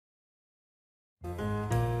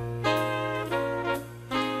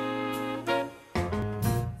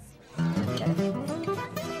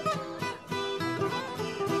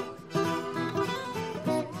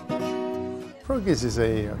Froggy's is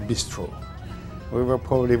a bistro. We were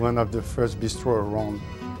probably one of the first bistro around.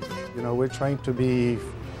 You know, we're trying to be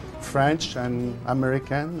French and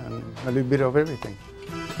American and a little bit of everything.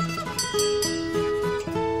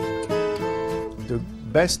 The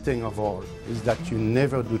best thing of all is that you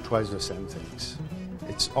never do twice the same things.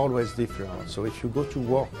 It's always different. So if you go to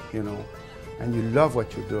work, you know, and you love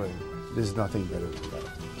what you're doing, there's nothing better than that.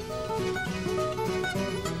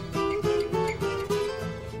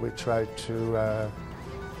 We try to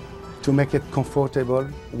make it comfortable,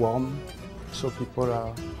 warm, so people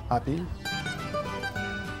are happy.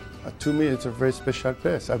 To me, it's a very special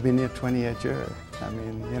place. I've been here 28 years. I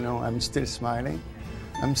mean, you know, I'm still smiling.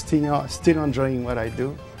 I'm still enjoying what I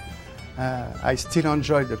do. I still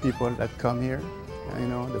enjoy the people that come here, you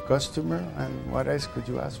know, the customer, and what else could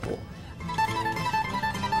you ask for?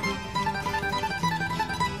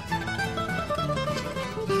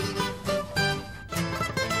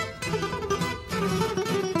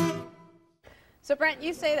 So Brent,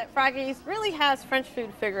 you say that Froggy's really has French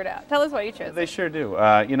food figured out. Tell us why you chose They it. sure do.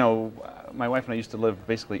 You know, my wife and I used to live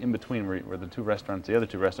basically in between where the the other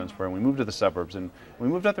two restaurants were, and we moved to the suburbs. And when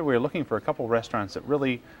we moved out there, we were looking for a couple restaurants that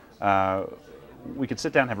really we could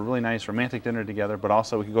sit down and have a really nice romantic dinner together, but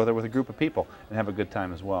also we could go there with a group of people and have a good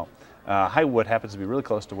time as well. Highwood happens to be really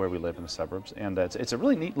close to where we live in the suburbs, and it's a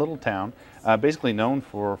really neat little town, basically known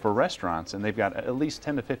for restaurants, and they've got at least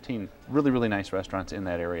 10 to 15 really, really nice restaurants in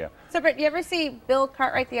that area. So Brent, do you ever see Bill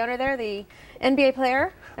Cartwright, the owner there, the NBA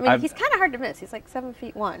player? I mean, he's kind of hard to miss. He's like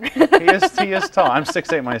 7'1". He is tall. I'm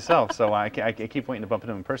 6'8" myself, so I keep waiting to bump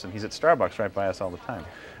into him in person. He's at Starbucks right by us all the time.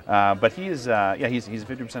 But he's a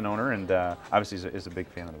 50% owner, and obviously is a big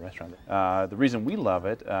fan of the restaurant. The reason we love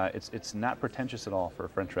it, it's not pretentious at all for a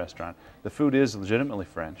French restaurant. The food is legitimately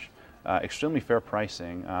French, extremely fair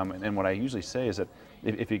pricing, and what I usually say is that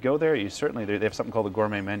if you go there, they have something called a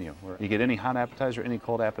gourmet menu, where you get any hot appetizer, any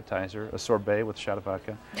cold appetizer, a sorbet with shot of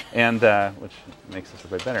vodka, and which makes the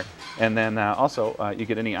sorbet better. And then also you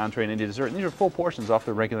get any entree and any dessert. And these are full portions off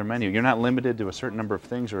the regular menu. You're not limited to a certain number of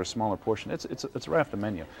things or a smaller portion. It's right off the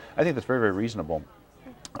menu. I think that's very, very reasonable.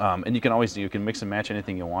 And you can mix and match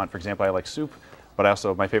anything you want. For example, I like soup. But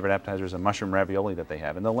also, my favorite appetizer is a mushroom ravioli that they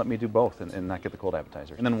have, and they'll let me do both and not get the cold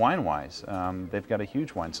appetizer. And then wine-wise, they've got a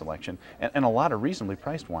huge wine selection and a lot of reasonably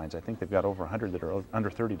priced wines. I think they've got over 100 that are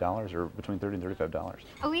under $30 or between $30 and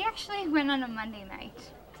 $35. We actually went on a Monday night.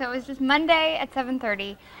 So it was just Monday at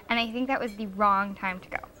 7:30, and I think that was the wrong time to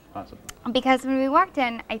go. Awesome. Because when we walked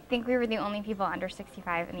in, I think we were the only people under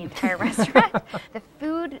 65 in the entire restaurant. The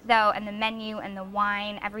food, though, and the menu and the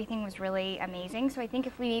wine, everything was really amazing. So I think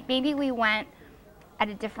if maybe we went at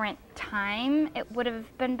a different time, it would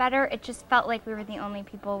have been better. It just felt like we were the only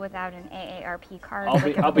people without an AARP card.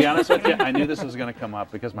 I'll be honest with you, I knew this was going to come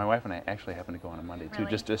up because my wife and I actually happened to go on a Monday too,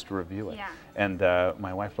 just to review it. Yeah. And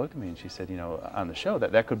my wife looked at me and she said, you know, on the show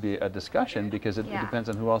that could be a discussion because it depends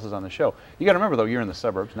on who else is on the show. You got to remember though, you're in the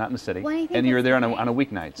suburbs, not in the city, and you're there on a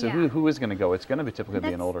weeknight. So who is going to go? It's going to be typically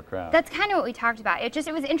be an older crowd. That's kind of what we talked about. It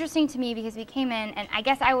was interesting to me because we came in and I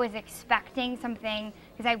guess I was expecting something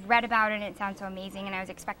because I read about it and it sounds so amazing, and I was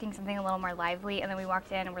expecting something a little more lively, and then we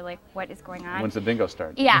walked in and we're like, what is going on? When's the bingo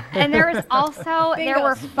start? Yeah, and there was also, there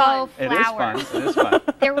were faux flowers. It is fun, it is fun.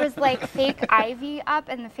 There was like fake ivy up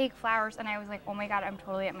and the fake flowers, and I was like, oh my God, I'm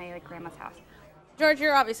totally at my grandma's house. George,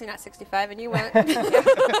 you're obviously not 65, and you went.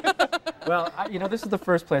 Well, you know, this is the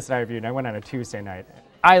first place that I reviewed, and I went on a Tuesday night.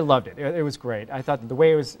 I loved it. It was great. I thought the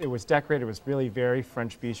way it was decorated was really very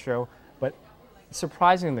French bistro, but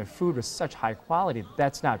surprisingly, the food was such high quality.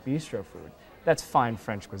 That's not bistro food. That's fine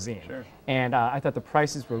French cuisine. Sure. And I thought the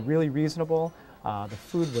prices were really reasonable. The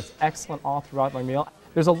food was excellent all throughout my meal.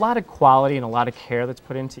 There's a lot of quality and a lot of care that's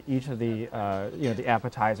put into each of the, the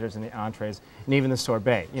appetizers and the entrees, and even the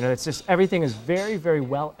sorbet. You know, it's just everything is very, very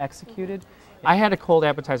well executed. I had a cold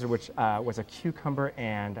appetizer, which was a cucumber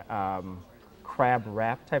and crab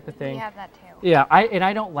wrap type of thing. We have that too. Yeah,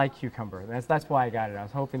 I don't like cucumber. That's why I got it. I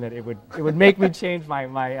was hoping that it would make me change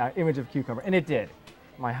my image of cucumber, and it did.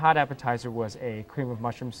 My hot appetizer was a cream of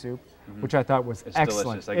mushroom soup, which I thought was excellent.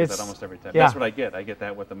 Delicious. I get that almost every time. Yeah. That's what I get. I get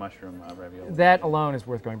that with the mushroom ravioli. That alone is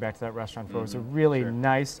worth going back to that restaurant for. It was a really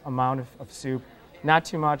nice amount of soup. Not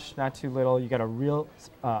too much, not too little. You got a real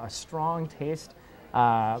a strong taste,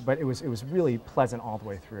 but it was really pleasant all the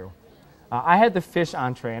way through. I had the fish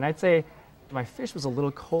entree, and I'd say my fish was a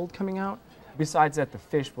little cold coming out. Besides that, the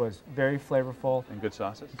fish was very flavorful. And good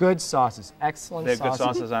sauces? Good sauces. Excellent sauces. They have good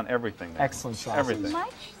sauces on everything. There. Excellent sauces. Everything.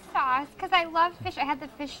 Much sauce, because I love fish. I had the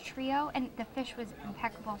fish trio, and the fish was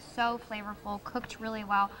impeccable, so flavorful, cooked really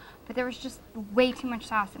well. but there was just way too much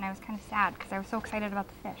sauce, and I was kind of sad because I was so excited about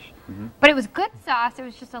the fish. But it was good sauce. It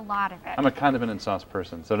was just a lot of it. I'm a condiment and sauce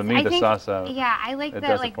person, so to me, the sauce. Yeah, I like the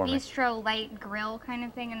like me. bistro light grill kind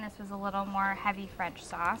of thing, and this was a little more heavy French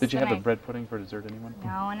sauce. Did you have the bread pudding for dessert, anyone?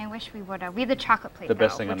 No, and I wish we would have. We had the chocolate plate, the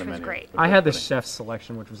best thing which on the was menu. great. I had the chef's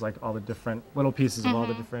selection, which was like all the different little pieces of all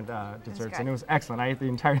the different desserts, and it was excellent. I ate the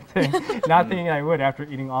entire thing, not thinking I would after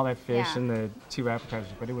eating all that fish and the 2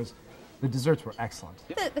 appetizers, but the desserts were excellent.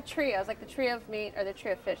 The trios, like the trio of meat or the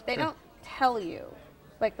trio of fish, they don't tell you.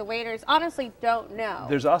 Like the waiters honestly don't know.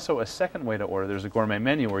 There's also a second way to order. There's a gourmet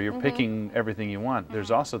menu where you're picking everything you want.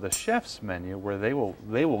 There's also the chef's menu where they will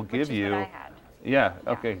give you. What I had. Yeah.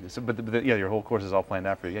 Okay. So, but yeah, your whole course is all planned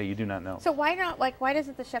out for you. Yeah, you do not know. So why not? Like, why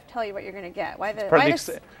doesn't the chef tell you what you're going to get? Why the? It's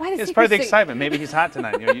part of the excitement. Maybe he's hot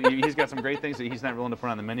tonight. He's got some great things that he's not willing to put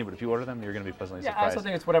on the menu. But if you order them, you're going to be pleasantly surprised. I also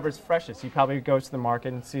think it's whatever's freshest. He probably goes to the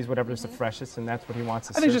market and sees whatever's the freshest, and that's what he wants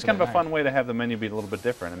to. I think it's just kind of a fun way to have the menu be a little bit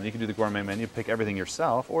different. I mean, you can do the gourmet menu, pick everything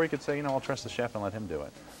yourself, or you could say, I'll trust the chef and let him do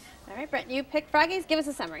it. All right, Brent, you picked Froggy's. Give us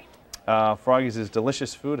a summary. Froggy's is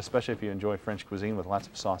delicious food, especially if you enjoy French cuisine with lots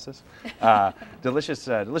of sauces. Delicious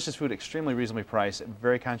food, extremely reasonably priced,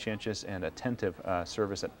 very conscientious and attentive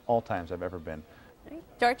service at all times I've ever been.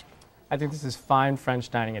 George? I think this is fine French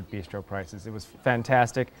dining at bistro prices. It was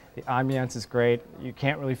fantastic. The ambiance is great. You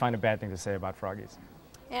can't really find a bad thing to say about Froggy's.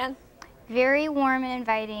 Anne? Very warm and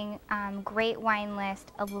inviting, great wine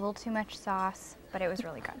list, a little too much sauce, but it was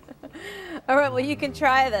really good. All right, well, you can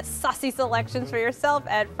try the saucy selections for yourself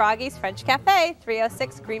at Froggy's French Cafe,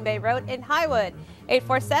 306 Green Bay Road in Highwood,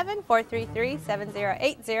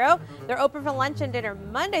 847-433-7080. They're open for lunch and dinner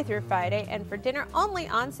Monday through Friday and for dinner only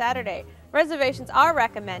on Saturday. Reservations are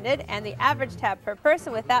recommended, and the average tab per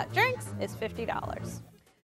person without drinks is $50.